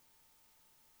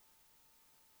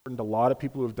different. A lot of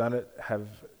people who have done it have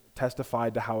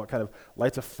testified to how it kind of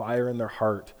lights a fire in their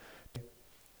heart,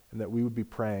 and that we would be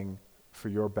praying for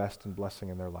your best and blessing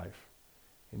in their life.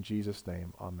 In Jesus'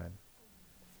 name, amen.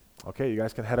 Okay, you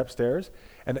guys can head upstairs.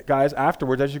 And guys,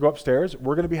 afterwards, as you go upstairs,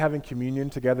 we're going to be having communion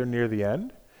together near the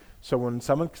end. So when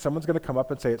someone's going to come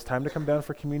up and say, it's time to come down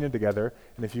for communion together,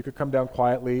 and if you could come down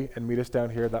quietly and meet us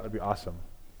down here, that would be awesome.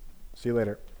 See you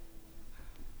later.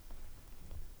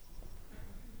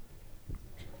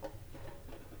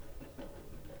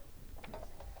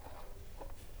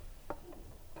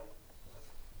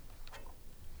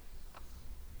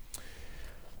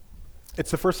 It's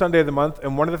the first Sunday of the month,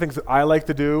 and one of the things that I like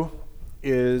to do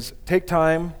is take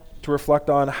time to reflect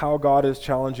on how God is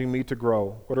challenging me to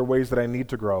grow. What are ways that I need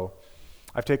to grow?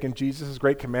 I've taken Jesus'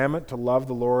 great commandment to love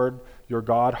the Lord, your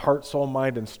God, heart, soul,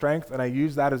 mind, and strength, and I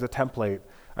use that as a template.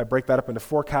 I break that up into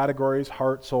 4 categories: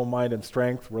 heart, soul, mind, and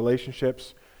strength,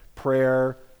 relationships,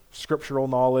 prayer, scriptural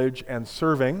knowledge, and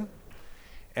serving.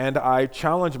 And I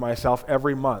challenge myself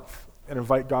every month and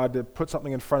invite God to put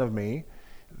something in front of me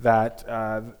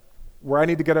that where I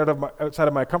need to get outside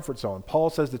of my comfort zone.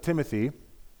 Paul says to Timothy,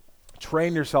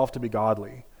 train yourself to be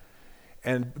godly.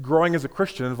 And growing as a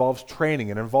Christian involves training.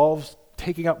 It involves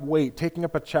taking up weight, taking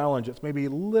up a challenge that's maybe a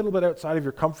little bit outside of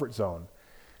your comfort zone.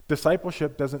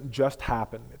 Discipleship doesn't just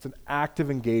happen. It's an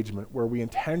active engagement where we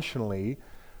intentionally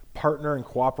partner and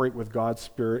cooperate with God's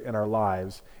Spirit in our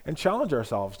lives and challenge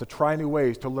ourselves to try new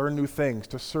ways, to learn new things,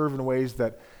 to serve in ways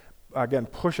that, again,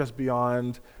 push us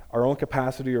beyond our own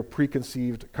capacity or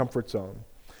preconceived comfort zone.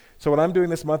 So what I'm doing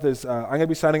this month is I'm going to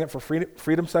be signing up for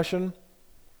Freedom Session.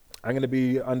 I'm going to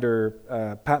be under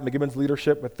Pat McGibbon's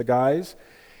leadership with the guys,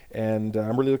 and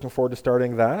I'm really looking forward to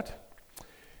starting that.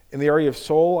 In the area of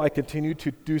soul, I continue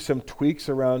to do some tweaks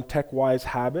around tech-wise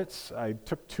habits. I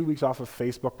took 2 weeks off of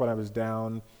Facebook when I was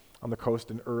down on the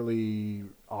coast in early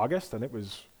August, and it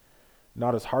was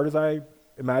not as hard as I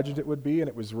imagined it would be, and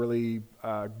it was really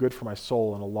good for my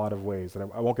soul in a lot of ways that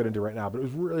I won't get into right now, but it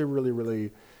was really, really,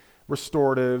 really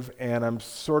restorative, and I'm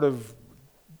sort of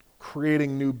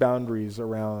creating new boundaries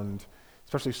around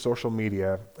especially social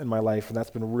media in my life, and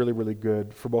that's been really, really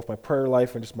good for both my prayer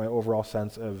life and just my overall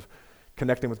sense of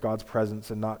connecting with God's presence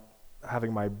and not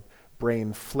having my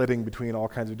brain flitting between all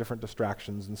kinds of different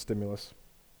distractions and stimulus.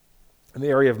 In the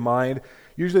area of mind,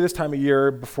 usually this time of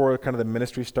year, before kind of the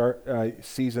ministry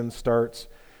season starts,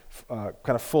 kind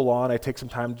of full on, I take some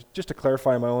time just to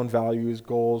clarify my own values,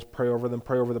 goals, pray over them,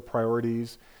 pray over the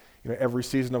priorities. You know, every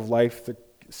season of life that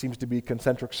seems to be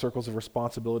concentric circles of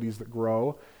responsibilities that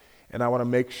grow, and I want to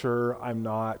make sure I'm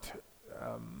not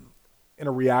in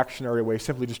a reactionary way,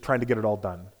 simply just trying to get it all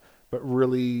done, but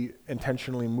really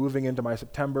intentionally moving into my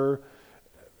September,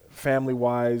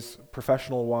 family-wise,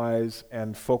 professional-wise,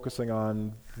 and focusing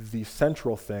on the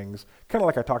central things, kind of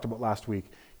like I talked about last week.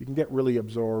 You can get really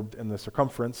absorbed in the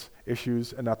circumference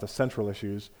issues and not the central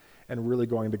issues, and really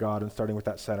going to God and starting with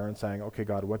that center and saying, okay,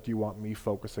 God, what do you want me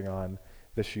focusing on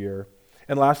this year?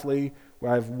 And lastly,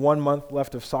 I have 1 month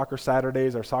left of Soccer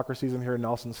Saturdays. Our soccer season here in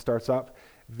Nelson starts up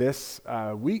this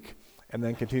week and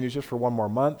then continues just for 1 more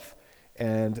month.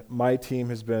 And my team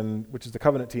has been, which is the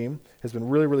Covenant team, has been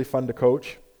really, really fun to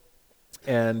coach.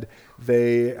 And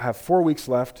they have 4 weeks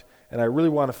left, and I really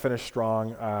want to finish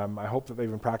strong. I hope that they've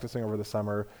been practicing over the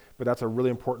summer, but that's a really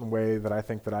important way that I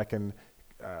think that I can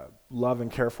love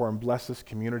and care for and bless this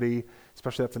community,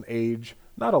 especially that's an age.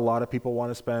 Not a lot of people want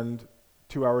to spend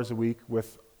 2 hours a week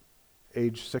with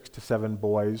age 6 to 7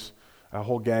 boys, a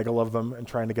whole gaggle of them, and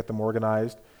trying to get them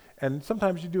organized. And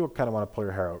sometimes you do kind of want to pull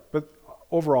your hair out. But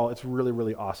overall, it's really,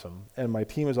 really awesome. And my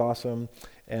team is awesome.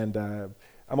 And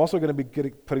I'm also going to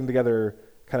be putting together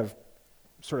kind of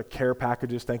sort of care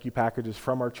packages, thank you packages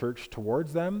from our church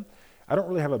towards them. I don't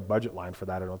really have a budget line for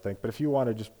that, I don't think. But if you want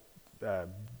to just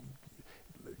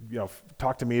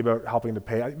talk to me about helping to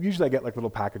pay. Usually I get like little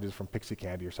packages from Pixie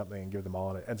Candy or something and give them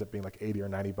all, and it ends up being like $80 or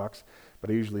 $90. But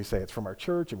I usually say it's from our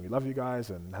church, and we love you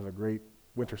guys, and have a great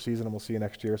winter season, and we'll see you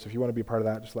next year. So if you want to be a part of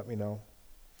that, just let me know.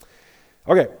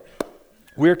 Okay,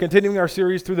 we are continuing our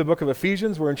series through the book of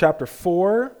Ephesians. We're in chapter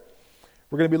 4.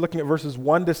 We're going to be looking at verses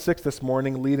 1 to 6 this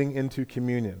morning, leading into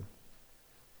communion.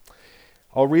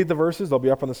 I'll read the verses. They'll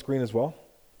be up on the screen as well.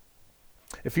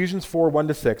 Ephesians 4, 1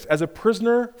 to 6. As a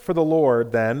prisoner for the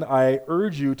Lord, then, I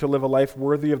urge you to live a life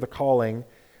worthy of the calling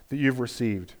that you've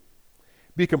received.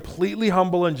 Be completely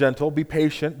humble and gentle. Be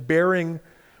patient, bearing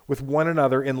with one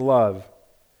another in love.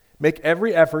 Make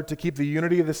every effort to keep the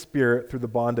unity of the Spirit through the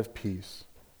bond of peace.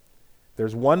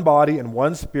 There's one body and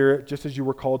one Spirit, just as you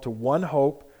were called to one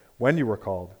hope when you were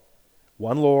called.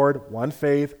 One Lord, one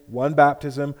faith, one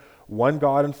baptism, one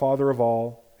God and Father of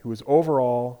all, who is over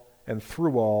all and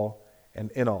through all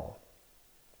and in all.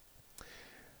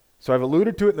 So I've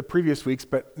alluded to it in the previous weeks,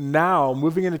 but now,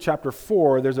 moving into chapter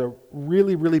 4, there's a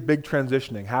really, really big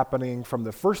transitioning happening from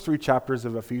the first 3 chapters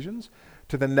of Ephesians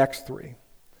to the next 3.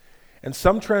 And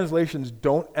some translations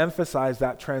don't emphasize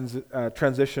that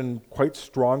transition quite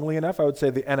strongly enough. I would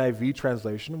say the NIV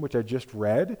translation, which I just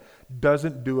read,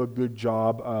 doesn't do a good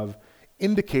job of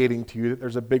indicating to you that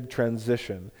there's a big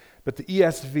transition. But the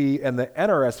ESV and the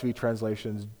NRSV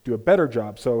translations do a better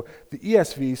job. So the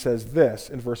ESV says this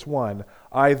in verse 1,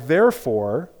 I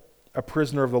therefore, a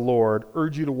prisoner of the Lord,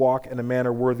 urge you to walk in a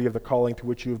manner worthy of the calling to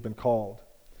which you have been called.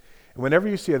 And whenever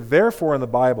you see a therefore in the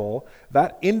Bible,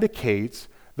 that indicates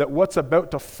that what's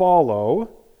about to follow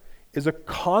is a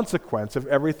consequence of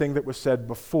everything that was said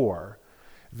before.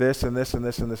 This and this and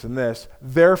this and this and this.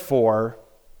 Therefore,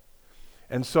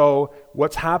 and so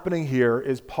what's happening here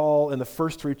is Paul, in the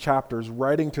first 3 chapters,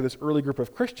 writing to this early group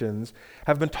of Christians,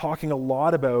 have been talking a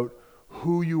lot about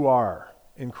who you are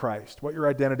in Christ, what your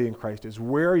identity in Christ is,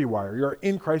 where you are. You're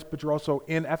in Christ, but you're also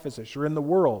in Ephesus. You're in the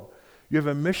world. You have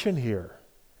a mission here,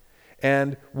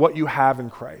 and what you have in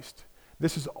Christ.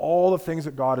 This is all the things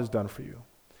that God has done for you.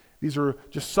 These are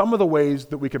just some of the ways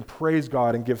that we can praise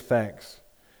God and give thanks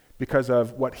because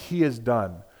of what He has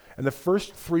done. And the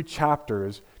first 3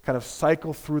 chapters kind of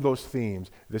cycle through those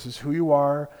themes. This is who you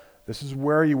are. This is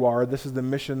where you are. This is the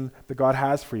mission that God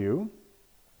has for you.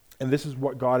 And this is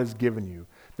what God has given you.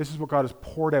 This is what God has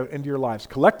poured out into your lives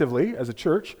collectively as a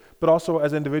church, but also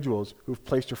as individuals who've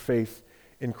placed your faith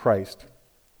in Christ.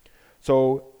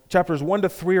 So chapters 1 to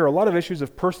 3 are a lot of issues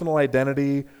of personal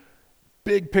identity,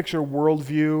 big picture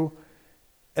worldview,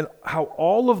 and how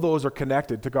all of those are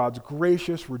connected to God's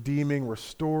gracious, redeeming,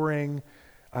 restoring,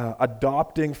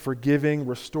 adopting, forgiving,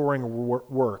 restoring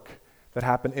work that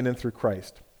happened in and through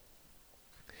Christ.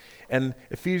 And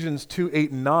Ephesians 2,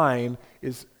 8, and 9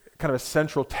 is kind of a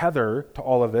central tether to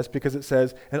all of this because it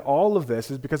says, and all of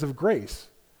this is because of grace.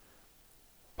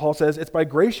 Paul says, it's by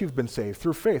grace you've been saved,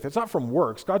 through faith. It's not from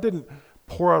works. God didn't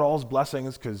pour out all His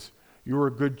blessings because you were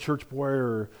a good church boy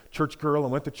or church girl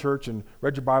and went to church and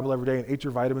read your Bible every day and ate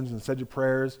your vitamins and said your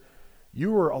prayers.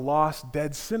 You were a lost,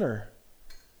 dead sinner.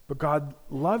 But God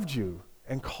loved you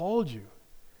and called you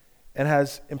and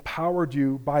has empowered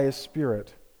you by His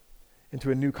Spirit into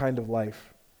a new kind of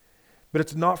life. But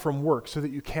it's not from work so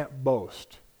that you can't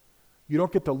boast. You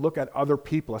don't get to look at other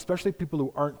people, especially people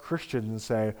who aren't Christians, and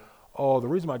say, oh, the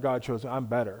reason why God chose me, I'm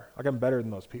better. Like I'm better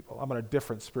than those people. I'm on a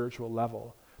different spiritual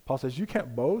level. Paul says, you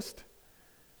can't boast.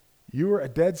 You were a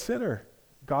dead sinner.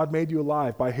 God made you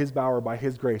alive by His power, by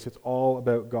His grace. It's all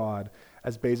about God.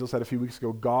 As Basil said a few weeks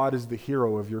ago, God is the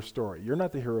hero of your story. You're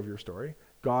not the hero of your story.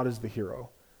 God is the hero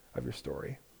of your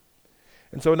story.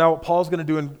 And so now what Paul's going to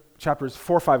do in chapters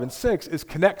 4, 5, and 6 is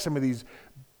connect some of these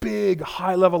big,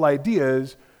 high-level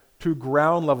ideas to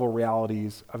ground-level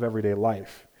realities of everyday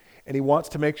life. And he wants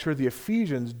to make sure the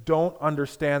Ephesians don't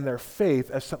understand their faith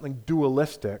as something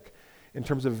dualistic in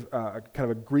terms of kind of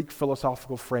a Greek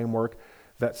philosophical framework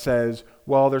that says,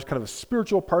 well, there's kind of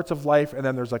spiritual parts of life and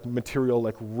then there's like material,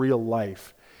 like real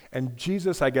life. And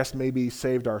Jesus, I guess, maybe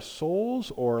saved our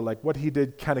souls, or like what He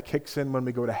did kind of kicks in when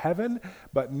we go to heaven.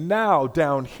 But now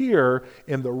down here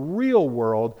in the real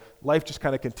world, life just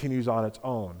kind of continues on its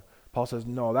own. Paul says,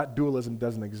 no, that dualism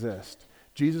doesn't exist.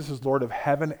 Jesus is Lord of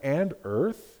heaven and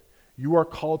earth. You are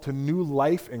called to new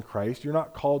life in Christ. You're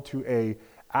not called to a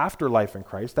afterlife in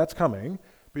Christ. That's coming.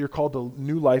 But you're called to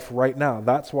new life right now.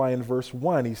 That's why in verse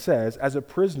 1 he says, as a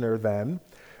prisoner then,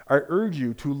 I urge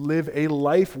you to live a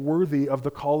life worthy of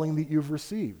the calling that you've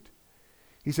received.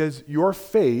 He says, your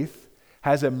faith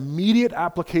has immediate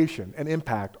application and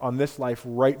impact on this life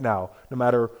right now. No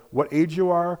matter what age you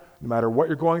are, no matter what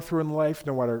you're going through in life,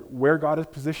 no matter where God has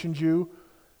positioned you,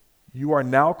 you are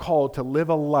now called to live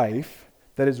a life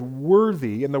that is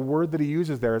worthy, and the word that he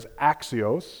uses there is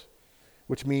axios,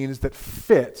 which means that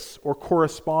fits or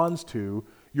corresponds to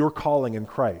your calling in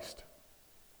Christ.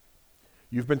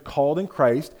 You've been called in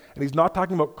Christ, and he's not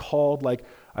talking about called like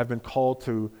I've been called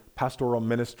to pastoral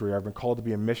ministry, or I've been called to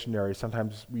be a missionary.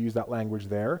 Sometimes we use that language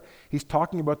there. He's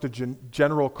talking about the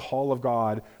general call of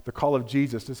God, the call of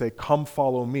Jesus to say, come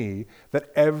follow me,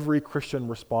 that every Christian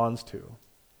responds to.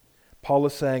 Paul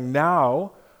is saying,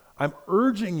 now I'm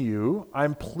urging you,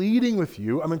 I'm pleading with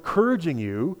you, I'm encouraging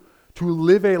you to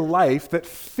live a life that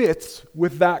fits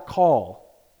with that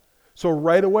call. So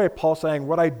right away, Paul's saying,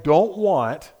 what I don't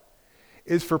want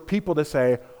is for people to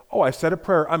say, oh, I said a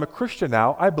prayer, I'm a Christian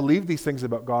now, I believe these things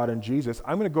about God and Jesus,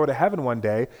 I'm going to go to heaven one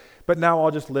day, but now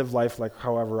I'll just live life like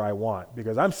however I want,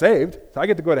 because I'm saved, so I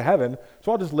get to go to heaven,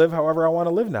 so I'll just live however I want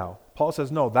to live now. Paul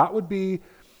says, no, that would be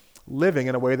living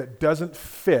in a way that doesn't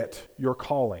fit your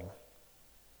calling.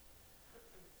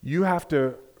 You have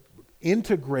to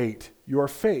integrate your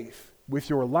faith with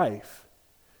your life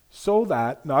so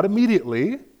that, not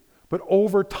immediately, but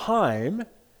over time,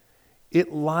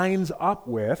 it lines up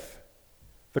with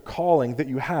the calling that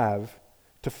you have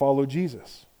to follow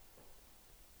Jesus.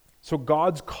 So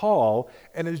God's call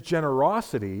and his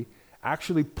generosity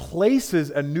actually places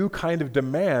a new kind of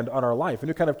demand on our life, a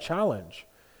new kind of challenge.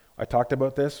 I talked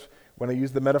about this when I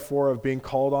used the metaphor of being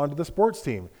called onto the sports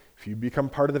team. If you become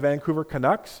part of the Vancouver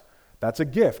Canucks, that's a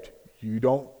gift. You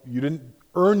didn't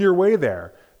earn your way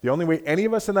there. The only way any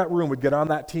of us in that room would get on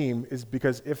that team is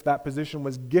because if that position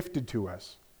was gifted to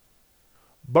us.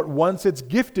 But once it's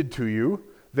gifted to you,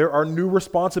 there are new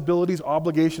responsibilities,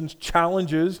 obligations,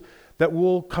 challenges that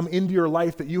will come into your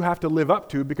life that you have to live up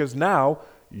to because now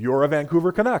you're a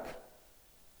Vancouver Canuck.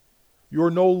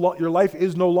 Your life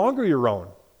is no longer your own.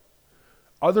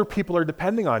 Other people are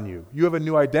depending on you. You have a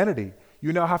new identity.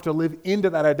 You now have to live into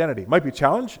that identity. It might be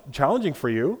challenging for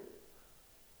you,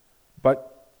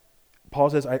 but Paul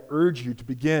says, I urge you to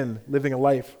begin living a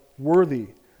life worthy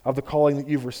of the calling that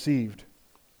you've received.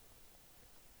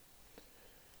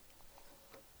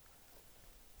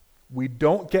 We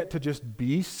don't get to just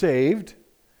be saved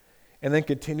and then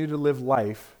continue to live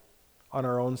life on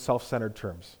our own self-centered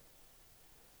terms.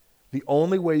 The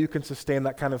only way you can sustain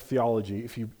that kind of theology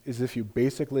is if you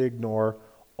basically ignore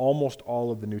almost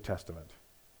all of the New Testament.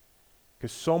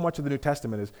 Because so much of the New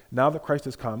Testament is, now that Christ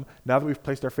has come, now that we've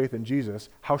placed our faith in Jesus,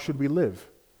 how should we live?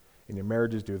 In your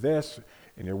marriages do this,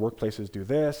 in your workplaces do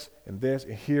this, and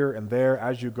here and there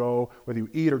as you go, whether you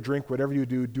eat or drink, whatever you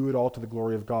do it all to the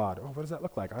glory of God. Oh, what does that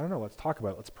look like? I don't know. Let's talk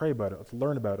about it. Let's pray about it. Let's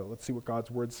learn about it. Let's see what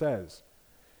God's word says.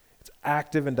 It's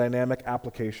active and dynamic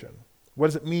application. What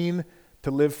does it mean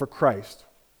to live for Christ?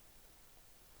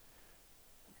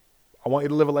 I want you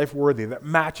to live a life worthy that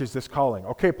matches this calling.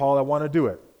 Okay, Paul, I want to do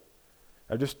it.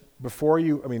 Now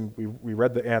we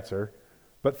read the answer,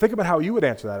 but think about how you would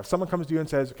answer that. If someone comes to you and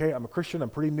says, okay, I'm a Christian, I'm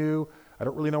pretty new, I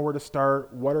don't really know where to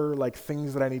start. What are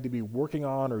things that I need to be working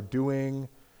on or doing?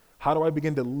 How do I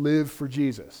begin to live for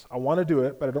Jesus? I want to do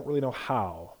it, but I don't really know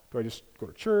how. Do I just go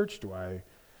to church? Do I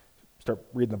start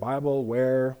reading the Bible?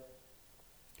 Where?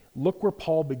 Look where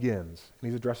Paul begins, and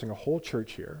he's addressing a whole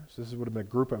church here. So this would have been a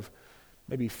group of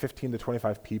maybe 15 to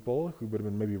 25 people who would have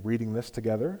been maybe reading this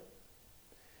together.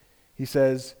 He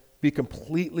says, be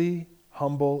completely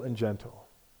humble and gentle.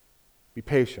 Be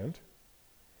patient,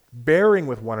 bearing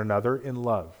with one another in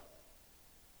love.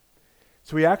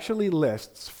 So he actually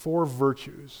lists 4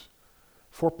 virtues,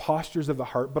 4 postures of the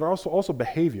heart, but also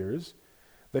behaviors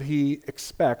that he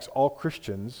expects all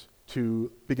Christians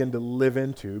to begin to live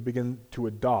into, begin to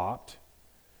adopt.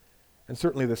 And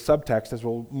certainly the subtext, as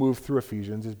we'll move through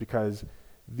Ephesians, is because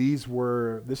this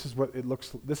is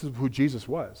who Jesus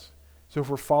was. So if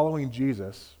we're following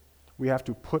Jesus, we have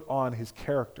to put on his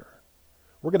character.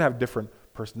 We're going to have different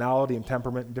personality and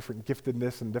temperament and different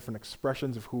giftedness and different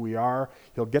expressions of who we are.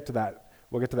 We'll get to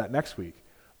that next week.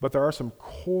 But there are some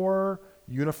core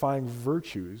unifying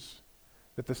virtues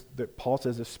that Paul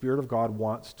says the Spirit of God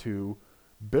wants to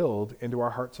build into our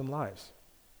hearts and lives.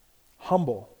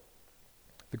 Humble.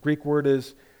 The Greek word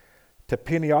is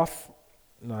tepinioph.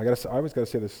 No, I always got to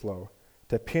say this slow.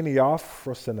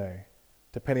 Tepiniophrosene,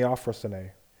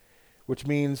 which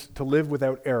means to live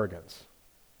without arrogance.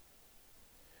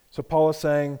 So Paul is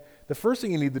saying the first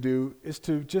thing you need to do is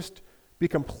to just be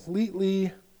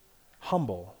completely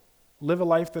humble. Live a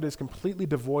life that is completely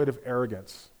devoid of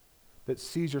arrogance, that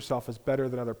sees yourself as better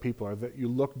than other people, or that you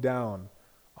look down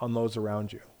on those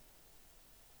around you.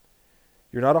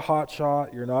 You're not a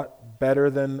hotshot. You're not better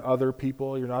than other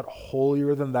people. You're not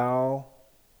holier than thou.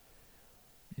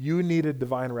 You needed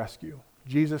divine rescue.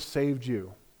 Jesus saved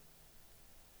you.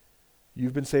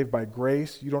 You've been saved by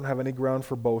grace. You don't have any ground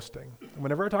for boasting. And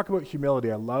whenever I talk about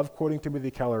humility, I love quoting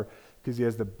Timothy Keller because he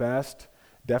has the best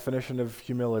definition of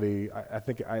humility.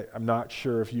 I'm not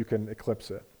sure if you can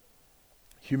eclipse it.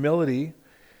 Humility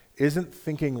isn't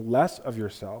thinking less of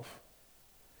yourself,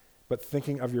 but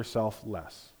thinking of yourself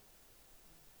less.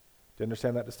 Do you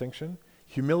understand that distinction?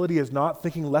 Humility is not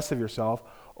thinking less of yourself.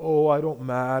 Oh, I don't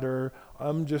matter.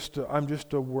 I'm just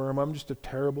a worm. I'm just a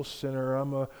terrible sinner.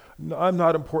 I'm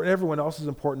not important. Everyone else is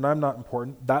important. I'm not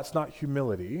important. That's not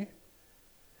humility.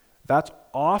 That's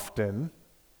often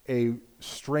a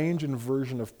strange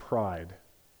inversion of pride,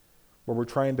 where we're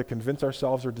trying to convince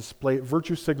ourselves or display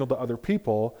virtue signal to other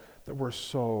people that we're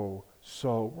so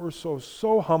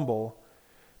humble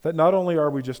that not only are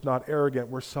we just not arrogant,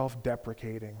 we're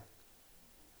self-deprecating.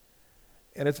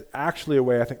 And it's actually a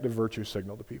way, I think, to virtue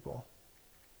signal to people.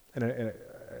 And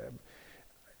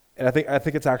And I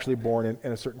think it's actually born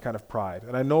in a certain kind of pride.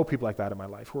 And I know people like that in my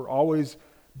life who are always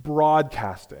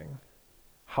broadcasting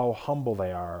how humble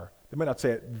they are. They might not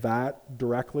say it that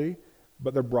directly,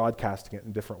 but they're broadcasting it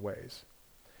in different ways.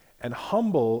 And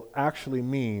humble actually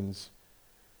means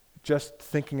just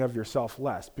thinking of yourself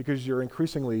less, because you're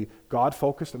increasingly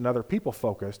God-focused and other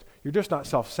people-focused. You're just not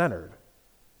self-centered.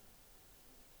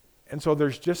 And so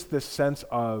there's just this sense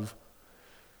of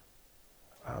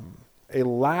a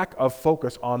lack of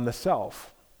focus on the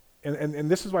self.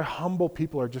 And this is why humble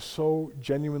people are just so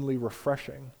genuinely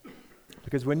refreshing.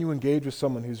 Because when you engage with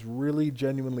someone who's really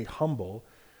genuinely humble,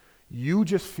 you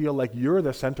just feel like you're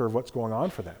the center of what's going on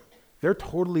for them. They're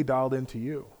totally dialed into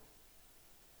you.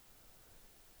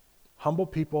 Humble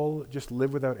people just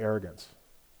live without arrogance.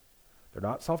 They're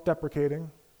not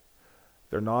self-deprecating.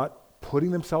 They're not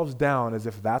putting themselves down as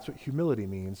if that's what humility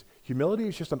means. Humility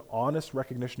is just an honest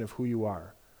recognition of who you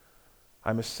are.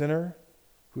 I'm a sinner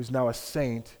who's now a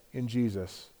saint in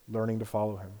Jesus, learning to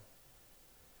follow him.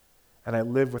 And I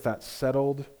live with that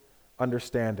settled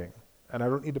understanding. And I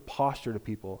don't need to posture to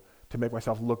people to make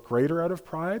myself look greater out of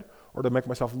pride or to make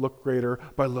myself look greater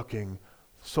by looking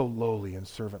so lowly and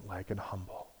servant-like and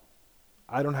humble.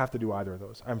 I don't have to do either of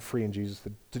those. I'm free in Jesus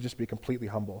to just be completely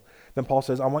humble. Then Paul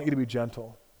says, I want you to be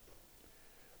gentle.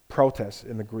 Protes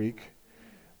in the Greek.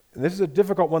 And this is a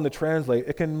difficult one to translate.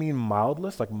 It can mean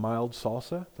mildness, like mild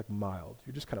salsa. It's like mild.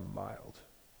 You're just kind of mild.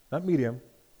 Not medium,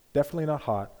 definitely not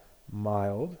hot,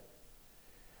 mild.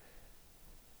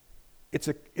 It's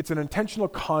an intentional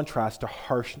contrast to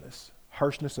harshness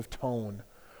of tone,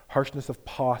 harshness of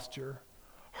posture,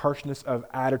 harshness of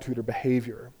attitude or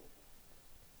behavior.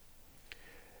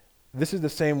 This is the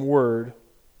same word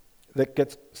that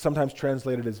gets sometimes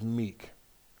translated as meek.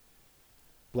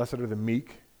 Blessed are the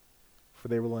meek, for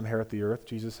they will inherit the earth.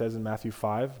 Jesus says in Matthew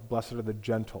 5, blessed are the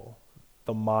gentle,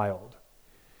 the mild.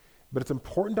 But it's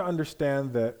important to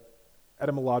understand the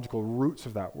etymological roots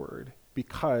of that word,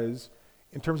 because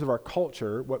in terms of our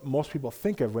culture, what most people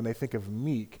think of when they think of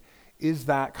meek is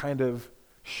that kind of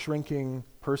shrinking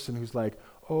person who's like,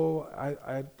 oh,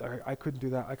 I couldn't do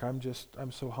that. Like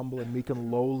I'm so humble and meek and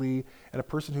lowly. And a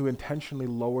person who intentionally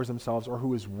lowers themselves or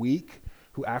who is weak,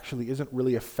 who actually isn't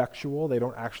really effectual. They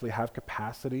don't actually have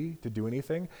capacity to do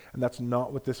anything. And that's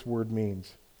not what this word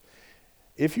means.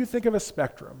 If you think of a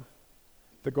spectrum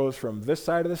that goes from this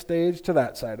side of the stage to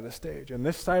that side of the stage, and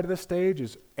this side of the stage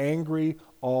is angry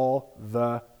all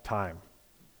the time.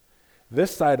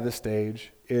 This side of the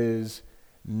stage is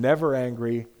never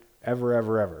angry, ever,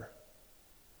 ever, ever.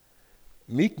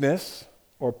 Meekness,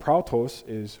 or prautos,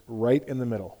 is right in the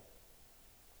middle.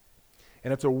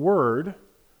 And it's a word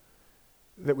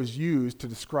that was used to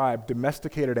describe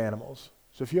domesticated animals.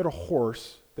 So if you had a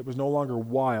horse that was no longer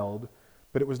wild,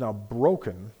 but it was now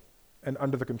broken and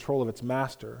under the control of its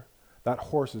master, that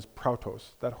horse is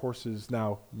prautos. That horse is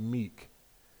now meek.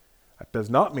 That does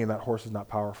not mean that horse is not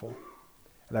powerful.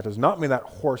 And that does not mean that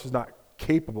horse is not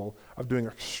capable of doing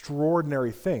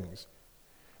extraordinary things.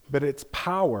 But its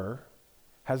power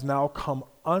has now come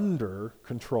under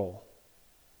control.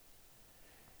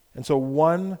 And so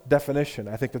one definition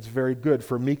I think that's very good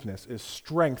for meekness is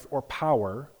strength or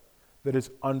power that is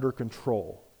under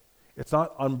control. It's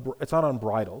not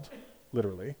unbridled,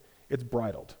 literally. It's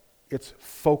bridled. It's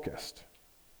focused.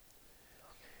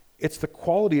 It's the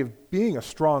quality of being a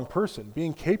strong person,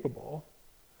 being capable,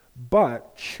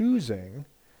 but choosing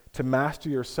to master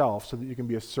yourself so that you can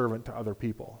be a servant to other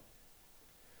people.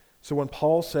 So when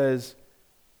Paul says,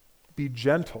 be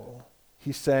gentle,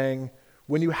 he's saying,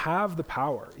 when you have the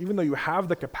power, even though you have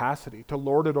the capacity to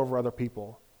lord it over other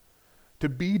people, to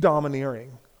be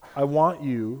domineering, I want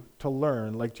you to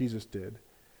learn, like Jesus did,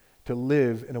 to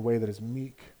live in a way that is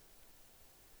meek,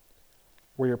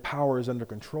 where your power is under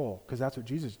control, because that's what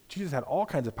Jesus had all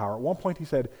kinds of power. At one point he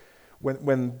said,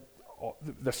 when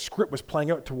the script was playing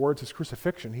out towards his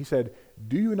crucifixion, he said,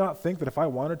 do you not think that if I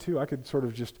wanted to, I could sort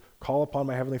of just call upon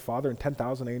my Heavenly Father and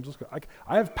 10,000 angels?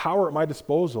 I have power at my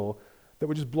disposal that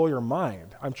would just blow your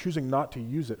mind. I'm choosing not to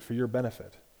use it for your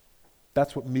benefit.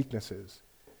 That's what meekness is.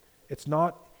 It's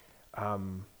not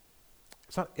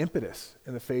impetus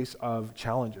in the face of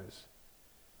challenges.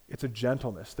 It's a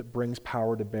gentleness that brings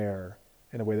power to bear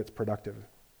in a way that's productive.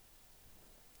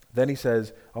 Then he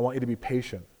says, I want you to be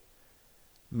patient.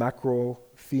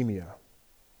 Macrothemia,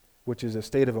 which is a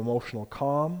state of emotional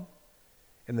calm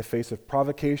in the face of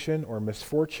provocation or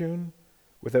misfortune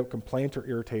without complaint or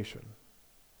irritation.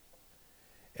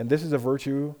 And this is a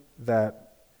virtue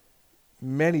that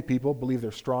many people believe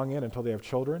they're strong in until they have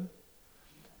children.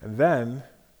 And then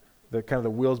the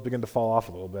wheels begin to fall off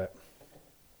a little bit.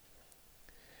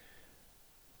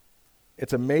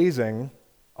 It's amazing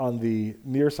on the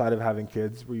near side of having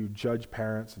kids, where you judge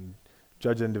parents and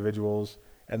judge individuals,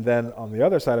 and then on the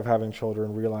other side of having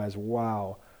children, realize,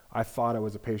 wow, I thought I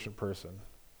was a patient person.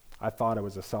 I thought I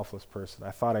was a selfless person.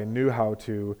 I thought I knew how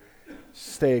to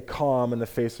stay calm in the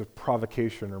face of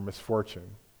provocation or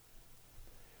misfortune.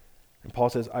 And Paul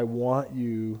says, I want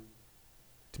you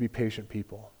to be patient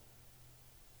people.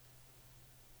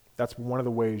 That's one of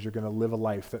the ways you're going to live a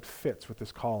life that fits with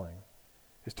this calling,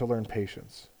 is to learn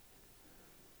patience.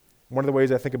 One of the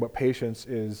ways I think about patience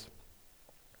is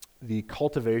the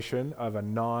cultivation of a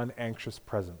non-anxious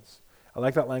presence. I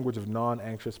like that language of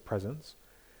non-anxious presence,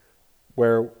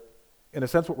 where, in a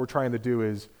sense, what we're trying to do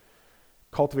is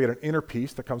cultivate an inner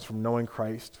peace that comes from knowing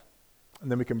Christ,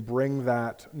 and then we can bring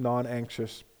that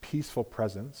non-anxious, peaceful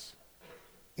presence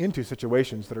into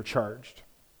situations that are charged.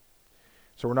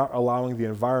 So we're not allowing the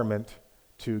environment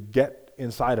to get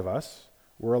inside of us.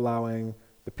 We're allowing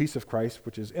the peace of Christ,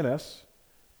 which is in us,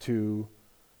 to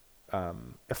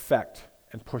affect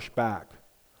and push back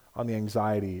on the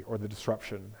anxiety or the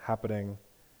disruption happening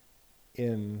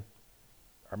in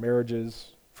our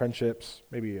marriages, friendships,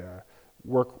 maybe a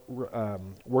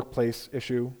workplace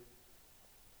issue.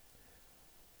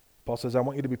 Paul says, I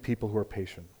want you to be people who are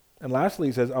patient. And lastly,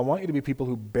 he says, I want you to be people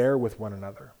who bear with one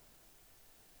another.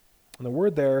 And the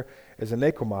word there is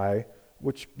anekomai,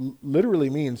 which literally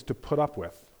means to put up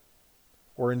with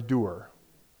or endure.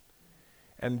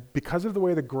 And because of the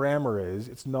way the grammar is,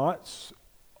 it's not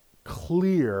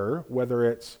clear whether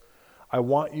it's, I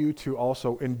want you to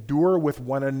also endure with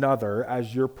one another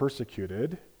as you're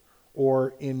persecuted,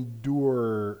 or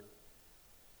endure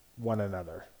one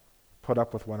another, put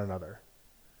up with one another,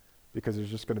 because there's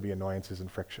just going to be annoyances and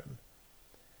friction.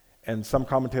 And some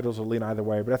commentators will lean either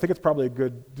way, but I think it's probably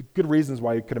good reasons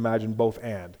why you could imagine both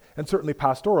and. And certainly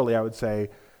pastorally, I would say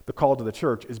the call to the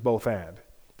church is both and.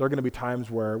 There are going to be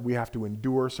times where we have to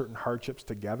endure certain hardships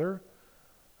together,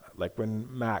 like when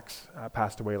Max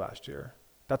passed away last year.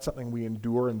 That's something we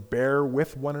endure and bear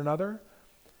with one another.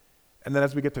 And then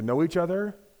as we get to know each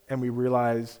other and we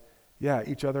realize, yeah,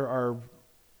 each other are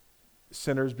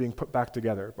sinners being put back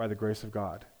together by the grace of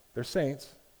God. They're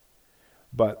saints,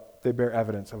 but they bear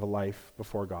evidence of a life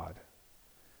before God.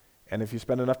 And if you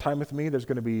spend enough time with me, there's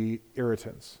going to be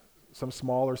irritants, some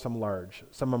small or some large,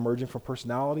 some emerging from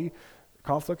personality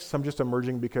conflicts, some just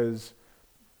emerging because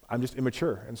I'm just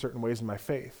immature in certain ways in my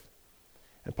faith.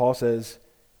 And Paul says,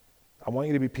 I want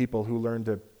you to be people who learn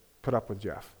to put up with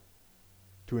Jeff,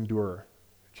 to endure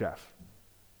Jeff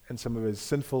and some of his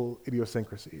sinful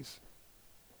idiosyncrasies.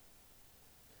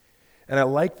 And I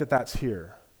like that that's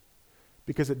here,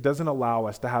 because it doesn't allow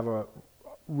us to have a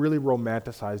really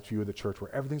romanticized view of the church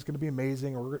where everything's going to be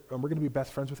amazing and we're going to be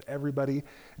best friends with everybody.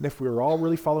 And if we were all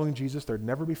really following Jesus, there'd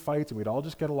never be fights and we'd all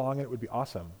just get along and it would be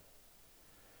awesome.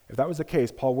 If that was the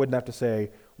case, Paul wouldn't have to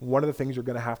say, one of the things you're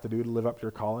going to have to do to live up to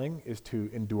your calling is to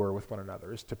endure with one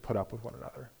another, is to put up with one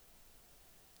another.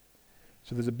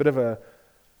 So there's a bit of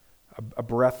a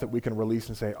breath that we can release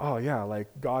and say, oh yeah, like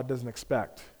God doesn't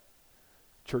expect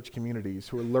church communities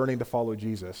who are learning to follow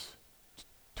Jesus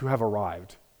to have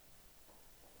arrived.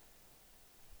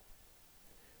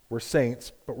 We're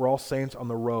saints, but we're all saints on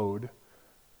the road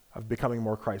of becoming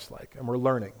more Christ-like, and we're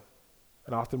learning.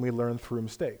 And often we learn through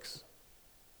mistakes.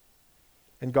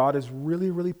 And God is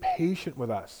really, really patient with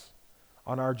us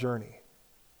on our journey.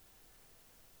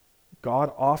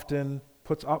 God often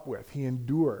puts up with, he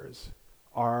endures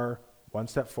our one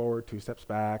step forward, two steps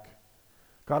back.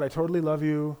 God, I totally love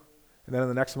you. And then in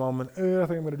the next moment, I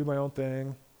think I'm going to do my own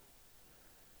thing.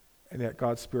 And yet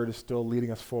God's Spirit is still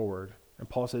leading us forward. And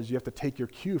Paul says you have to take your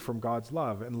cue from God's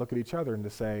love and look at each other and to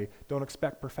say, don't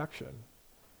expect perfection.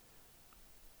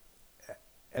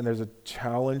 And there's a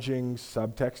challenging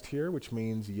subtext here, which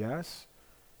means, yes,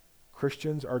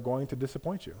 Christians are going to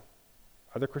disappoint you.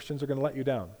 Other Christians are going to let you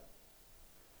down.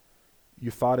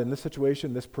 You thought in this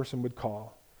situation, this person would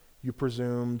call. You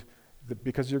presumed that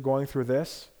because you're going through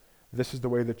this is the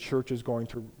way the church is going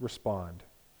to respond.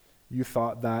 You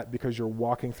thought that because you're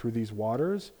walking through these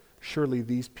waters, surely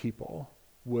these people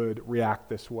would react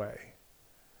this way.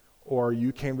 Or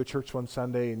you came to church one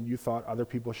Sunday and you thought other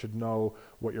people should know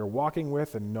what you're walking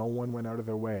with, and no one went out of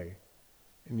their way,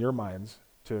 in your minds,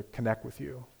 to connect with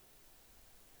you.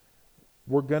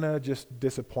 We're going to just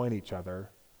disappoint each other,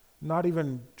 not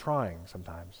even trying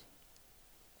sometimes.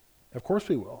 Of course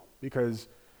we will, because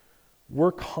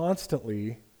we're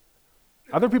constantly,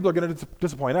 other people are going to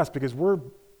disappoint us because we're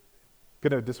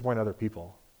going to disappoint other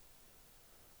people.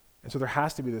 And so there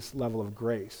has to be this level of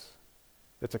grace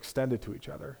that's extended to each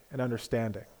other and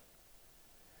understanding.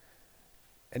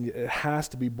 And it has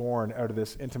to be born out of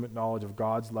this intimate knowledge of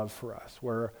God's love for us,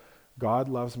 where God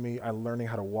loves me. I'm learning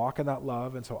how to walk in that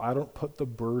love, and so I don't put the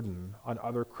burden on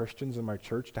other Christians in my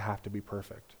church to have to be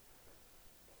perfect.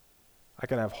 I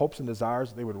can have hopes and desires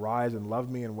that they would rise and love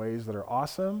me in ways that are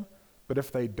awesome, but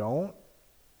if they don't,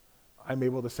 I'm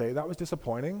able to say, that was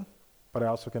disappointing, but I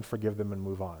also can forgive them and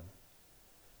move on.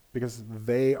 Because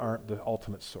they aren't the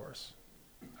ultimate source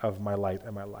of my light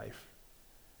and my life.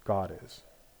 God is.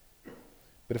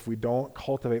 But if we don't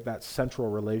cultivate that central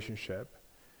relationship,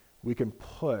 we can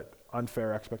put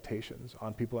unfair expectations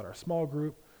on people in our small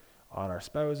group, on our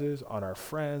spouses, on our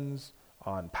friends,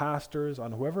 on pastors,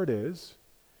 on whoever it is,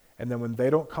 and then when they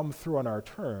don't come through on our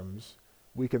terms,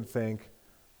 we can think,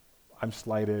 I'm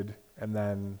slighted, and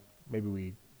then maybe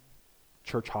we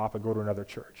church hop and go to another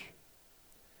church.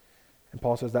 And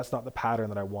Paul says that's not the pattern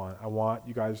that I want. I want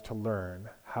you guys to learn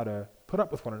how to put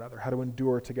up with one another, how to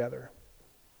endure together.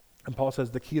 And Paul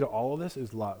says the key to all of this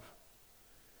is love.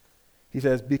 He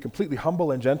says, be completely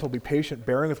humble and gentle, be patient,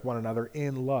 bearing with one another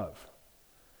in love.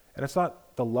 And it's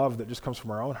not the love that just comes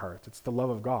from our own hearts, it's the love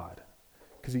of God.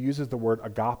 Because he uses the word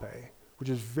agape, which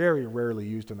is very rarely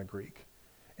used in the Greek.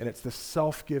 And it's the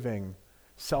self-giving,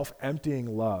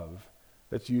 self-emptying love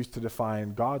that's used to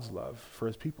define God's love for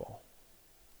his people.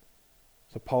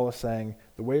 So Paul is saying,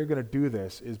 the way you're going to do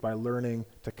this is by learning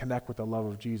to connect with the love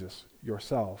of Jesus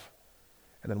yourself,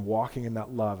 and then walking in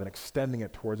that love and extending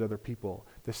it towards other people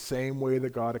the same way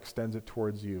that God extends it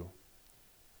towards you.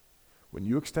 When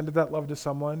you extended that love to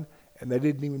someone and they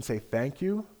didn't even say thank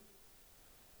you,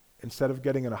 instead of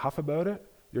getting in a huff about it,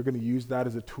 you're going to use that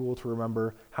as a tool to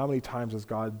remember how many times has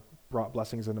God brought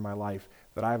blessings into my life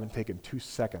that I haven't taken 2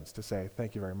 seconds to say,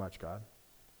 thank you very much, God.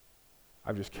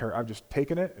 I've just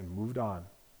taken it and moved on.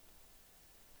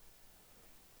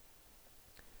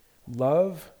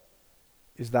 Love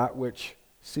is that which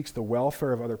seeks the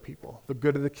welfare of other people, the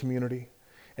good of the community.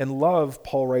 And love,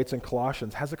 Paul writes in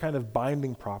Colossians, has a kind of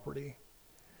binding property.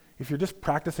 If you're just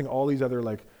practicing all these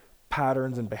other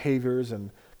patterns and behaviors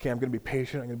and, okay, I'm going to be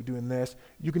patient, I'm going to be doing this,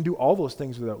 you can do all those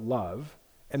things without love.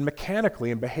 And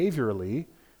mechanically and behaviorally,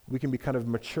 we can be kind of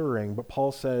maturing, but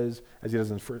Paul says, as he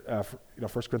does in 1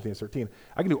 Corinthians 13,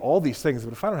 I can do all these things,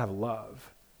 but if I don't have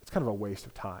love, it's kind of a waste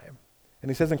of time. And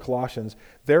he says in Colossians,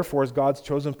 therefore, as God's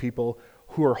chosen people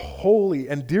who are holy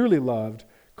and dearly loved,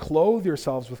 clothe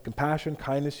yourselves with compassion,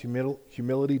 kindness,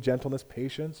 humility, gentleness,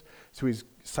 patience. So he's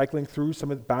cycling through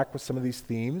back with some of these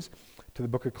themes to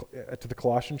the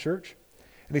Colossian church.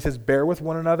 And he says, bear with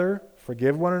one another,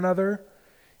 forgive one another.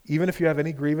 Even if you have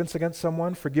any grievance against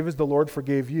someone, forgive as the Lord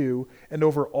forgave you, and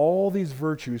over all these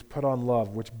virtues put on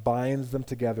love, which binds them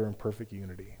together in perfect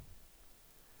unity.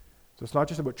 So it's not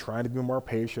just about trying to be more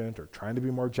patient or trying to be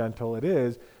more gentle. It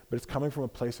is, but it's coming from a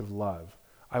place of love.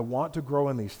 I want to grow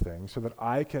in these things so that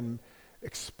I can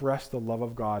express the love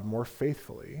of God more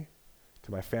faithfully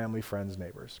to my family, friends,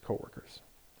 neighbors, coworkers.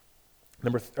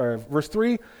 Verse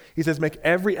 3, he says, make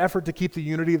every effort to keep the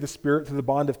unity of the Spirit through the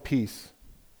bond of peace.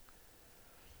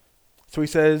 So he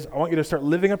says, I want you to start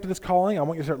living up to this calling. I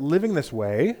want you to start living this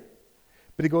way.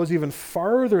 But he goes even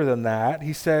farther than that.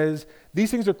 He says,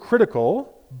 these things are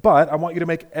critical, but I want you to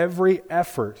make every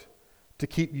effort to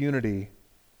keep unity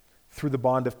through the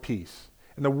bond of peace.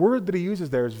 And the word that he uses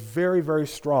there is very, very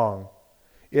strong.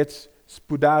 It's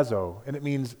spudazo, and it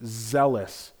means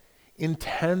zealous,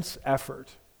 intense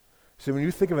effort. So when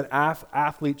you think of an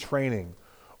athlete training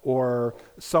or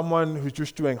someone who's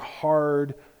just doing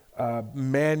hard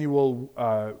manual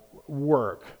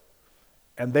work,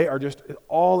 and they are just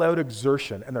all-out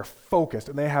exertion, and they're focused,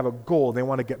 and they have a goal, they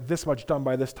want to get this much done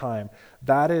by this time,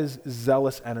 that is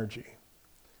zealous energy.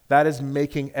 That is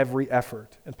making every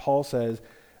effort. And Paul says,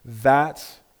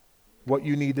 that's what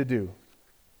you need to do.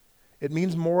 It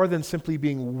means more than simply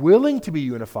being willing to be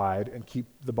unified and keep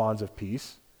the bonds of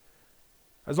peace,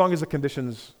 as long as the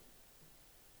conditions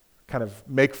kind of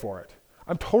make for it.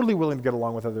 I'm totally willing to get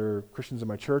along with other Christians in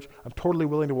my church. I'm totally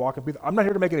willing to walk in peace. I'm not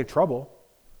here to make any trouble,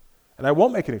 and I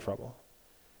won't make any trouble.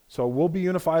 So we'll be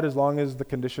unified as long as the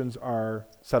conditions are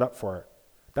set up for it.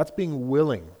 That's being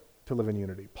willing to live in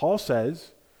unity. Paul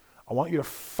says, I want you to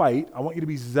fight. I want you to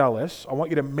be zealous. I want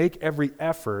you to make every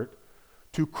effort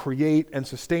to create and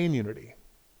sustain unity.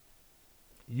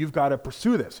 You've got to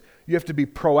pursue this. You have to be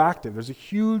proactive. There's a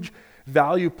huge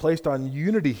value placed on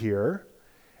unity here,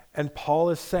 and Paul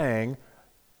is saying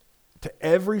to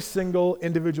every single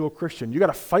individual Christian, you got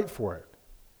to fight for it.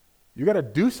 You got to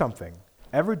do something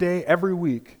every day, every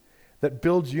week that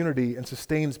builds unity and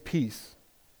sustains peace.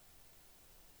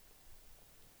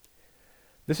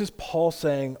 This is Paul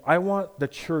saying, I want the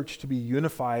church to be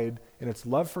unified in its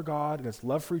love for God and its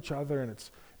love for each other and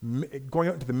its going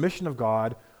out into the mission of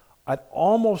God at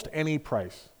almost any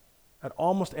price. at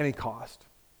almost any cost.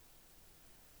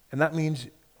 And that means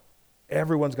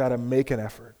everyone's got to make an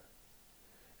effort.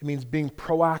 It means being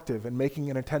proactive and making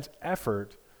an intense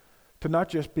effort to not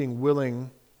just being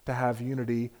willing to have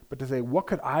unity, but to say, what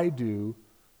could I do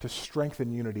to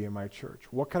strengthen unity in my church?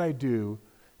 What could I do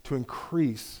to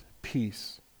increase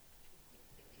peace?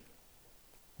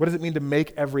 What does it mean to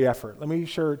make every effort? Let me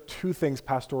share two things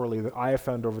pastorally that I have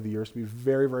found over the years to be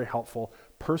very, very helpful,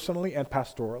 personally and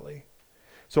pastorally.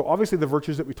 So obviously the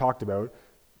virtues that we talked about,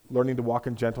 learning to walk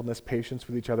in gentleness, patience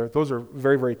with each other, those are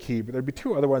very, very key. But there'd be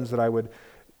two other ones that I would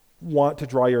want to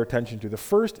draw your attention to. The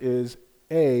first is,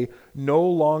 no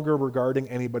longer regarding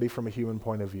anybody from a human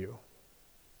point of view.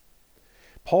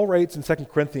 Paul writes in 2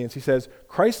 Corinthians, he says,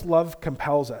 Christ's love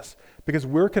compels us because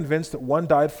we're convinced that one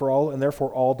died for all and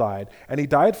therefore all died. And he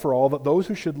died for all that those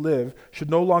who should live should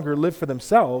no longer live for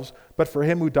themselves, but for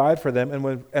him who died for them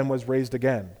and was raised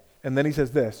again. And then he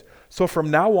says this, so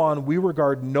from now on we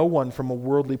regard no one from a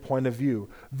worldly point of view.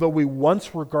 Though we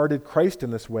once regarded Christ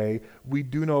in this way, we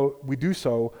do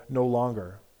so no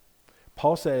longer.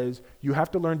 Paul says you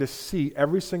have to learn to see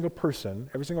every single person,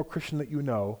 every single Christian that you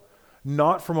know,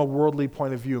 not from a worldly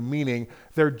point of view, meaning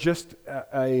they're just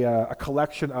a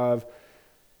collection of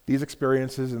these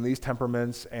experiences and these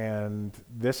temperaments and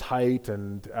this height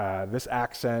and this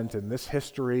accent and this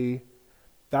history.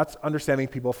 That's understanding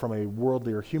people from a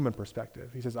worldly or human perspective.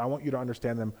 He says, I want you to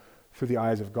understand them through the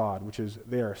eyes of God, which is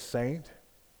they are a saint,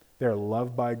 they are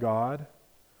loved by God.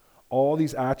 All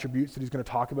these attributes that he's going to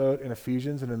talk about in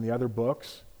Ephesians and in the other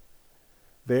books,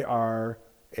 they are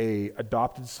an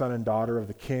adopted son and daughter of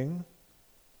the King.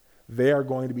 They are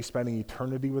going to be spending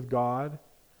eternity with God.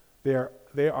 They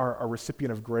are a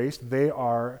recipient of grace. They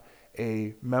are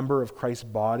a member of Christ's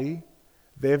body.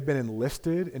 They have been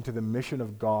enlisted into the mission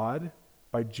of God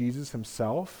by Jesus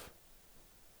himself.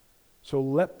 So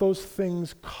let those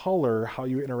things color how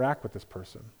you interact with this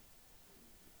person.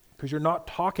 Because you're not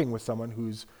talking with someone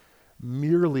who's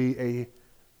merely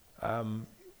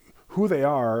who they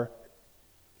are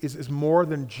is more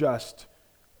than just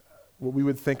what we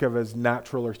would think of as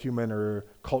natural or human or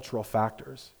cultural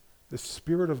factors. The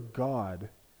Spirit of God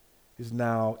is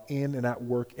now in and at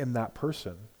work in that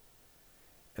person.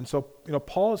 And so,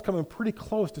 Paul is coming pretty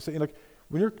close to saying,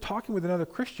 when you're talking with another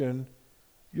Christian,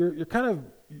 you're kind of,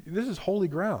 this is holy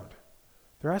ground.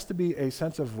 There has to be a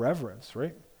sense of reverence,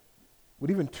 right?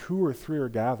 When even 2 or 3 are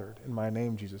gathered in my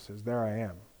name, Jesus says, there I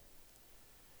am.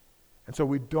 And so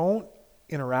we don't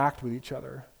interact with each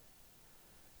other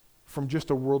from just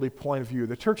a worldly point of view.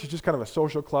 The church is just kind of a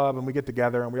social club, and we get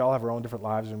together, and we all have our own different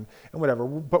lives and whatever,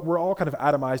 but we're all kind of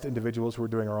atomized individuals who are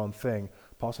doing our own thing.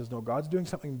 Paul says, no, God's doing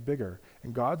something bigger,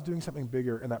 and God's doing something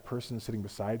bigger in that person sitting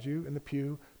beside you in the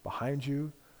pew, behind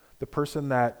you, the person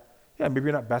that, maybe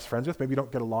you're not best friends with, maybe you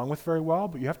don't get along with very well,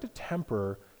 but you have to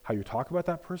temper how you talk about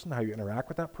that person, how you interact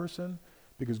with that person,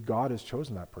 because God has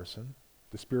chosen that person.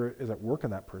 The Spirit is at work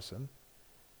in that person.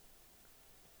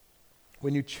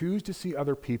 When you choose to see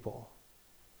other people,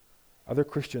 other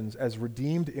Christians, as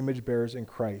redeemed image bearers in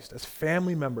Christ, as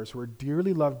family members who are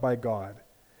dearly loved by God,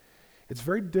 it's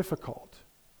very difficult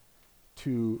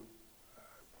to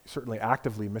certainly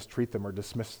actively mistreat them or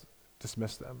dismiss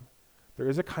them. There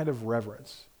is a kind of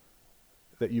reverence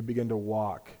that you begin to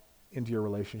walk into your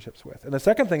relationships with. And the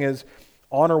second thing is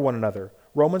honor one another.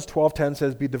 Romans 12:10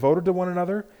 says, be devoted to one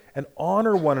another and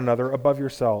honor one another above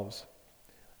yourselves.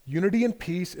 Unity and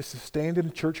peace is sustained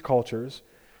in church cultures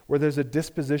where there's a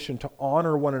disposition to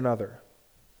honor one another.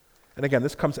 And again,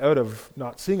 this comes out of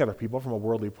not seeing other people from a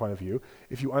worldly point of view.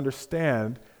 If you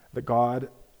understand that God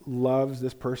loves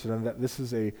this person and that this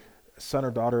is a son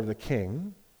or daughter of the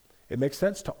King, it makes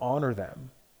sense to honor them.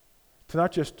 To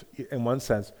not just, in one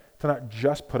sense, to not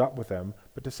just put up with them,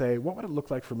 but to say, what would it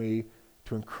look like for me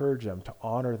to encourage them, to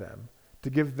honor them, to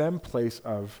give them place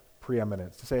of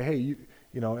preeminence, to say, hey,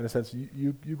 in a sense,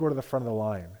 you go to the front of the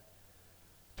line,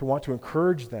 to want to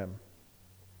encourage them.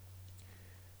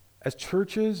 As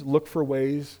churches look for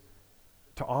ways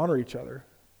to honor each other,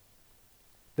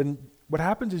 then what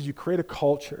happens is you create a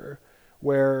culture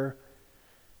where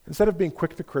instead of being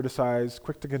quick to criticize,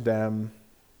 quick to condemn,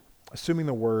 assuming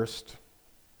the worst,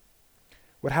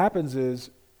 what happens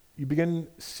is you begin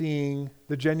seeing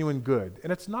the genuine good.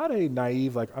 And it's not a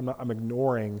naive, I'm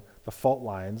ignoring the fault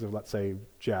lines of, let's say,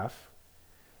 Jeff,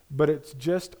 but it's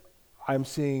just I'm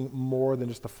seeing more than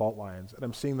just the fault lines, and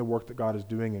I'm seeing the work that God is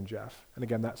doing in Jeff. And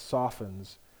again, that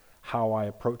softens how I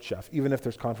approach Jeff, even if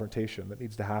there's confrontation that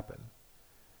needs to happen.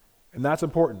 And that's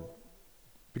important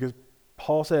because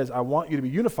Paul says, I want you to be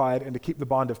unified and to keep the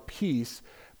bond of peace,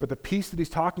 but the peace that he's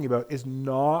talking about is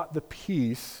not the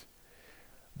peace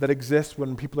that exists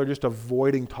when people are just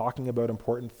avoiding talking about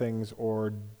important things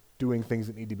or doing things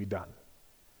that need to be done,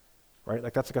 right?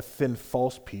 Like that's like a thin,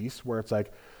 false peace where it's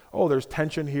like, oh, there's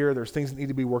tension here, there's things that need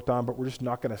to be worked on, but we're just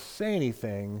not going to say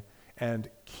anything and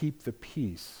keep the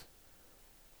peace.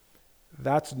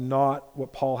 That's not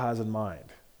what Paul has in mind.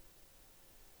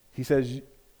 He says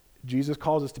Jesus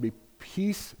calls us to be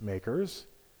peacemakers,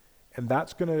 and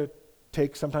that's going to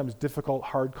take sometimes difficult,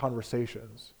 hard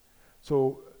conversations.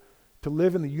 So to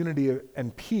live in the unity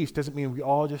and peace doesn't mean we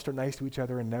all just are nice to each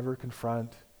other and never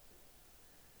confront.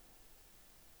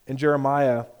 In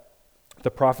Jeremiah,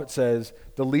 the prophet says,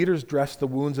 the leaders dress the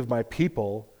wounds of my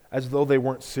people as though they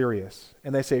weren't serious.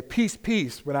 And they say, peace,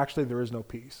 peace, when actually there is no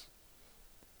peace.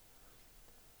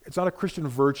 It's not a Christian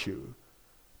virtue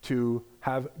to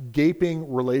have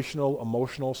gaping relational,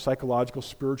 emotional, psychological,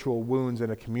 spiritual wounds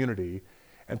in a community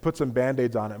and put some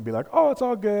Band-Aids on it and be like, oh, it's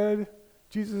all good.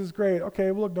 Jesus is great.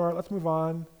 Okay, we'll ignore it. Let's move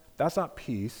on. That's not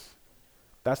peace.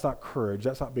 That's not courage.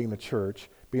 That's not being the church.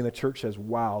 Being the church says,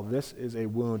 wow, this is a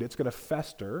wound. It's going to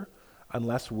fester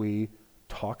unless we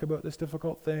talk about this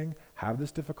difficult thing, have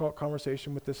this difficult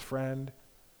conversation with this friend,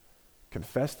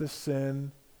 confess this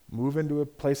sin, move into a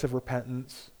place of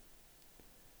repentance.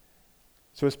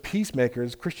 So as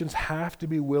peacemakers, Christians have to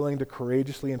be willing to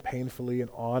courageously and painfully and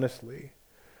honestly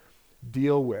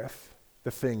deal with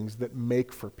the things that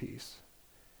make for peace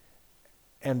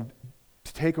and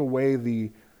to take away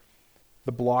the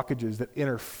blockages that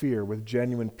interfere with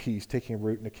genuine peace taking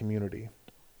root in a community.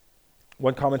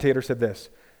 One commentator said this,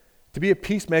 to be a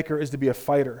peacemaker is to be a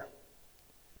fighter,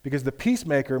 because the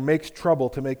peacemaker makes trouble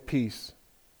to make peace.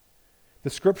 The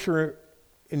scripture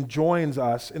enjoins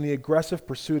us in the aggressive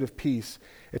pursuit of peace.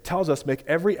 It tells us make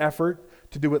every effort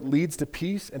to do what leads to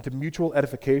peace and to mutual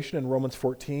edification in Romans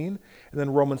 14, and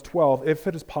then Romans 12, if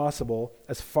it is possible,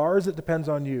 as far as it depends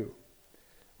on you,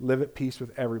 live at peace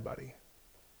with everybody.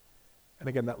 And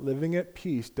again, that living at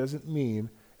peace doesn't mean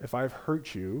if I've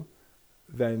hurt you,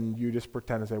 then you just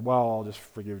pretend and say, well, I'll just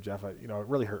forgive Jeff. It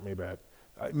really hurt me, but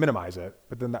minimize it.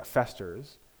 But then that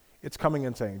festers. It's coming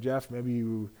and saying, Jeff, maybe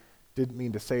you didn't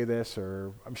mean to say this,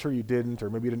 or I'm sure you didn't, or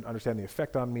maybe you didn't understand the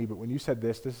effect on me, but when you said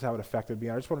this is how it affected me.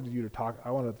 I wanted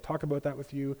to talk about that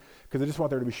with you, because I just want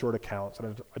there to be short accounts,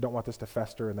 and I don't want this to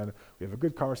fester, and then we have a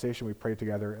good conversation, we pray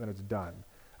together, and then it's done.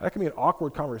 That can be an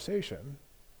awkward conversation,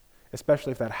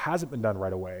 especially if that hasn't been done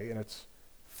right away, and it's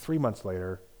 3 months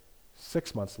later,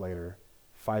 6 months later,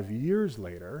 5 years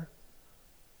later.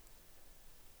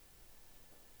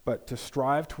 But to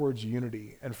strive towards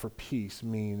unity and for peace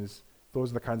means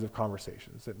those are the kinds of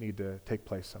conversations that need to take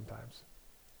place sometimes.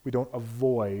 We don't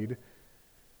avoid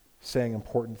saying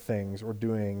important things or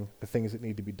doing the things that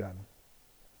need to be done.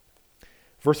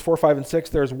 Verse 4, 5, and 6,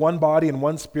 there is one body and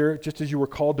one spirit, just as you were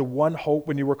called to one hope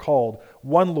when you were called,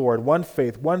 one Lord, one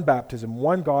faith, one baptism,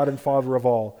 one God and Father of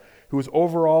all, who is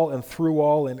over all and through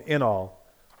all and in all.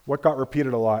 What got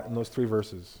repeated a lot in those 3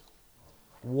 verses?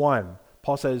 One.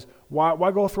 Paul says,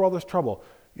 why go through all this trouble?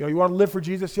 You want to live for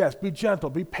Jesus? Yes. Be gentle,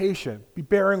 be patient, be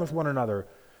bearing with one another.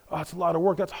 Oh, it's a lot of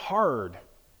work. That's hard.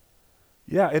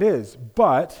 Yeah, it is.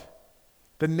 But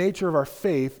the nature of our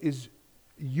faith is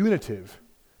unitive.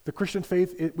 The Christian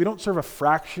faith, we don't serve a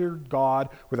fractured God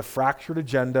with a fractured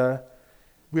agenda.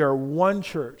 We are one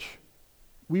church.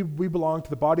 We belong to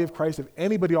the body of Christ, of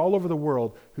anybody all over the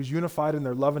world who's unified in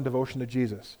their love and devotion to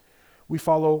Jesus. We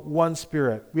follow one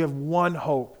Spirit. We have one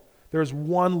hope. There's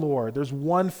one Lord. There's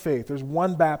one faith. There's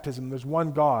one baptism. There's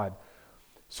one God.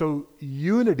 So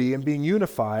unity and being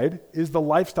unified is the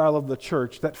lifestyle of the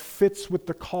church that fits with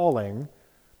the calling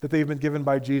that they've been given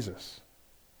by Jesus.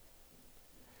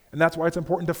 And that's why it's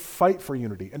important to fight for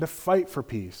unity and to fight for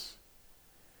peace.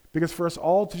 Because for us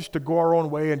all to go our own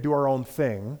way and do our own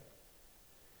thing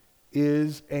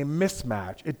is a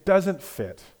mismatch. It doesn't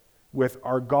fit with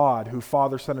our God, who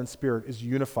Father, Son, and Spirit is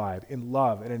unified in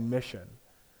love and in mission,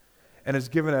 and has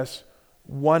given us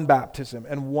one baptism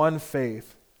and one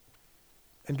faith,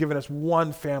 and given us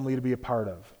one family to be a part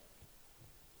of.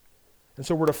 And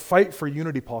so we're to fight for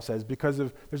unity, Paul says, because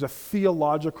there's a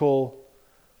theological,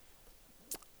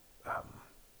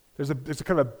 there's a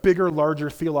kind of a bigger, larger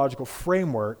theological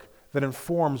framework that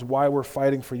informs why we're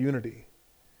fighting for unity.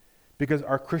 Because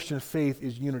our Christian faith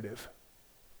is unitive.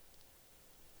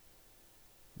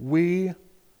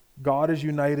 God is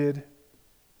united,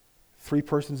 3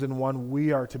 persons in one,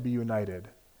 we are to be united.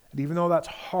 And even though that's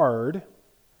hard,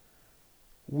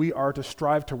 we are to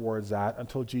strive towards that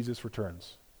until Jesus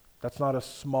returns. That's not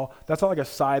like a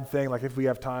side thing, like if we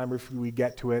have time or if we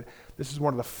get to it. This is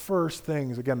one of the first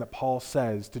things, again, that Paul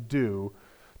says to do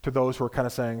to those who are kind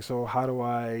of saying, so how do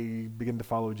I begin to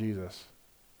follow Jesus?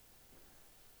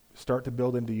 start to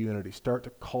build into unity, start to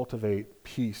cultivate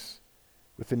peace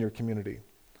within your community.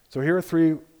 So here are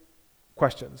 3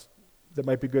 questions that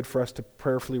might be good for us to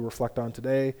prayerfully reflect on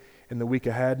today in the week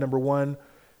ahead. Number 1,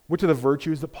 which of the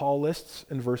virtues that Paul lists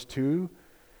in verse 2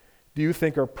 do you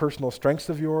think are personal strengths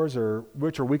of yours, or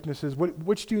which are weaknesses?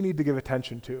 Which do you need to give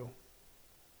attention to?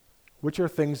 Which are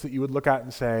things that you would look at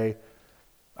and say,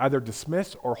 either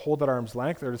dismiss or hold at arm's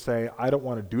length, or to say, I don't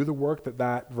want to do the work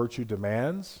that virtue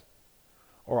demands,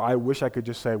 or I wish I could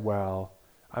just say, well,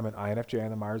 I'm an INFJ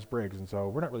and the Myers-Briggs, and so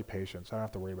we're not really patient, so I don't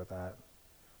have to worry about that.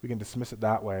 We can dismiss it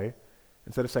that way,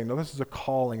 instead of saying, no, this is a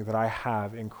calling that I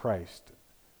have in Christ.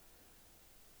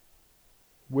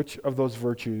 Which of those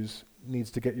virtues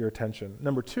needs to get your attention?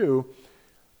 Number 2,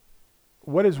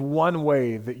 what is one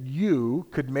way that you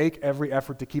could make every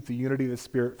effort to keep the unity of the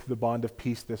Spirit through the bond of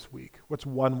peace this week? What's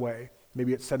one way?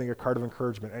 Maybe it's sending a card of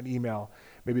encouragement, an email.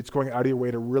 Maybe it's going out of your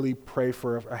way to really pray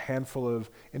for a handful of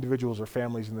individuals or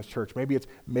families in this church. Maybe it's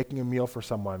making a meal for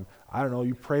someone. I don't know,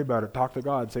 you pray about it, talk to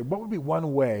God, say, what would be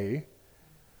one way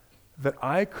that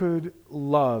I could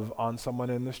love on someone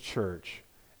in this church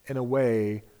in a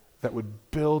way that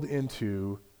would build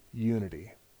into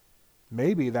unity?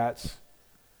 Maybe that's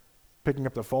picking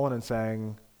up the phone and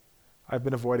saying, I've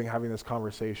been avoiding having this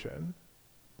conversation,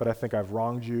 but I think I've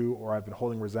wronged you, or I've been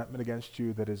holding resentment against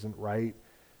you that isn't right,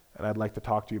 and I'd like to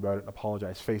talk to you about it and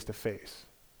apologize face to face.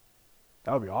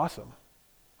 That would be awesome.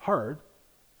 Hard,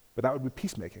 but that would be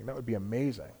peacemaking. That would be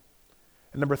amazing.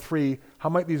 And number 3, how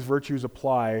might these virtues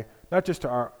apply not just to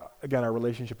our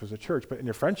relationship as a church, but in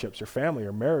your friendships, your family,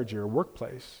 your marriage, your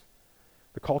workplace,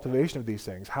 the cultivation of these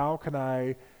things? How can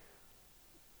I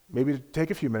maybe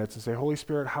take a few minutes and say, Holy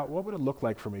Spirit, what would it look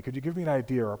like for me? Could you give me an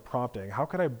idea or a prompting? How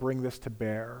could I bring this to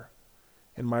bear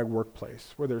in my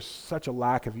workplace where there's such a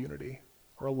lack of unity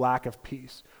or a lack of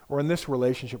peace? Or in this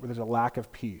relationship where there's a lack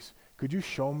of peace? Could you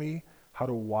show me how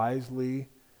to wisely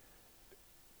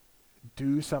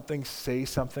do something, say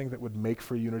something that would make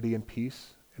for unity and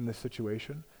peace in this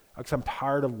situation? Because I'm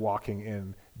tired of walking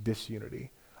in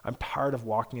disunity. I'm tired of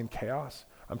walking in chaos.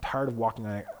 I'm tired of walking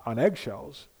on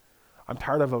eggshells. I'm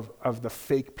tired of the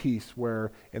fake peace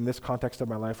where, in this context of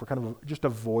my life, we're kind of just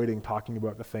avoiding talking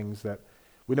about the things that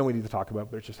we know we need to talk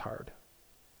about, but it's just hard.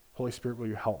 Holy Spirit, will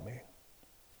you help me?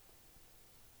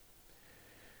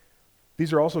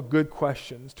 These are also good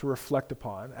questions to reflect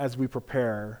upon as we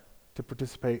prepare to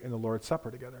participate in the Lord's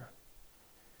Supper together.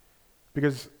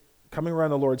 Because coming around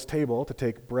the Lord's table to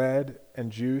take bread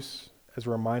and juice as a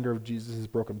reminder of Jesus'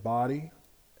 broken body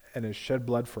and his shed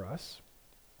blood for us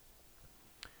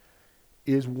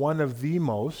is one of the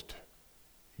most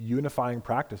unifying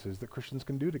practices that Christians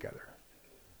can do together.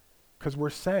 Because we're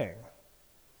saying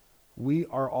we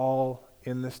are all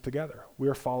in this together. We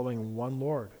are following one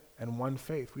Lord and one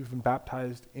faith. We've been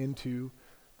baptized into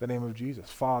the name of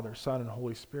Jesus, Father, Son, and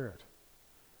Holy Spirit.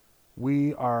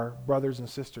 We are brothers and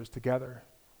sisters together.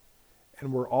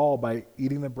 And we're all, by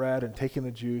eating the bread and taking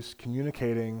the juice,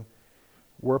 communicating,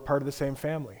 we're part of the same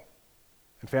family.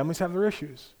 And families have their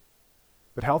issues.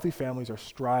 But healthy families are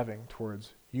striving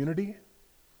towards unity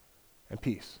and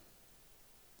peace.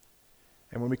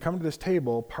 And when we come to this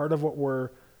table, part of what we're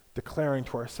declaring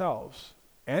to ourselves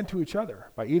and to each other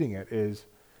by eating it is,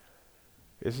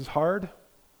 this is hard,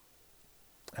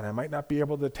 and I might not be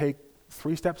able to take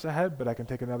 3 steps ahead, but I can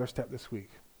take another step this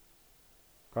week.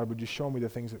 God, would you show me the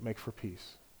things that make for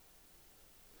peace?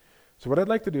 So what I'd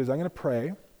like to do is I'm going to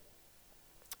pray,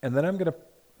 and then I'm going to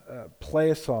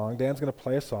play a song. Dan's going to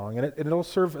play a song, and it'll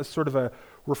serve as sort of a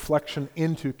reflection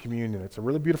into communion. It's a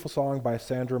really beautiful song by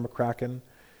Sandra McCracken,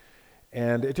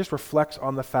 and it just reflects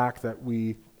on the fact that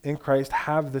we, in Christ,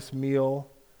 have this meal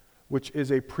which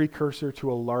is a precursor to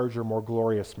a larger, more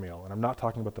glorious meal. And I'm not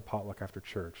talking about the potluck after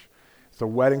church. It's the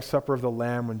wedding supper of the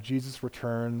Lamb when Jesus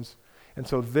returns. And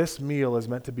so this meal is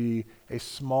meant to be a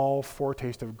small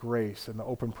foretaste of grace in the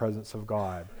open presence of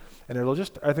God. And it'll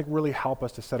just, I think, really help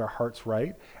us to set our hearts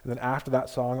right. And then after that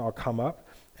song, I'll come up,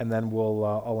 and then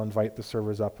I'll invite the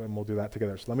servers up, and we'll do that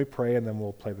together. So let me pray, and then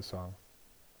we'll play the song.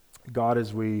 God,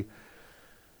 as we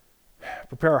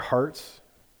prepare our hearts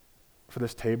for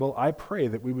this table, I pray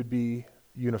that we would be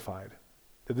unified,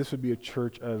 that this would be a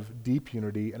church of deep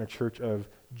unity and a church of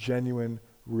genuine,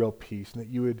 real peace, and that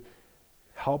you would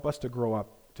help us to grow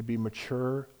up to be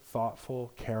mature,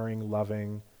 thoughtful, caring,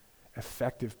 loving,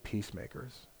 effective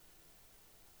peacemakers.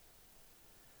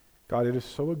 God, it is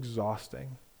so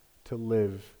exhausting to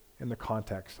live in the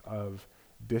context of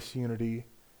disunity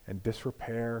and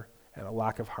disrepair and a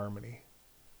lack of harmony.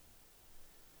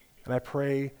 And I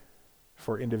pray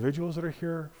for individuals that are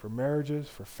here, for marriages,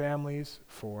 for families,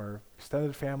 for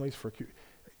extended families, for,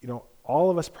 all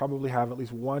of us probably have at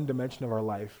least one dimension of our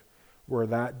life where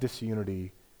that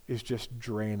disunity is just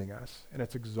draining us, and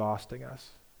it's exhausting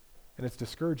us, and it's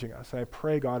discouraging us. And I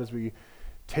pray, God, as we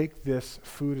take this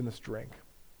food and this drink,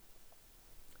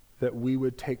 that we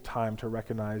would take time to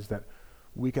recognize that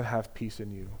we can have peace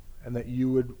in you, and that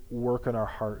you would work in our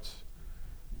hearts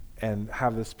and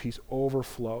have this peace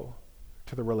overflow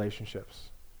to the relationships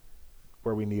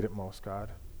where we need it most, God.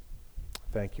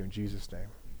 Thank you in Jesus'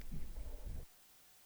 name.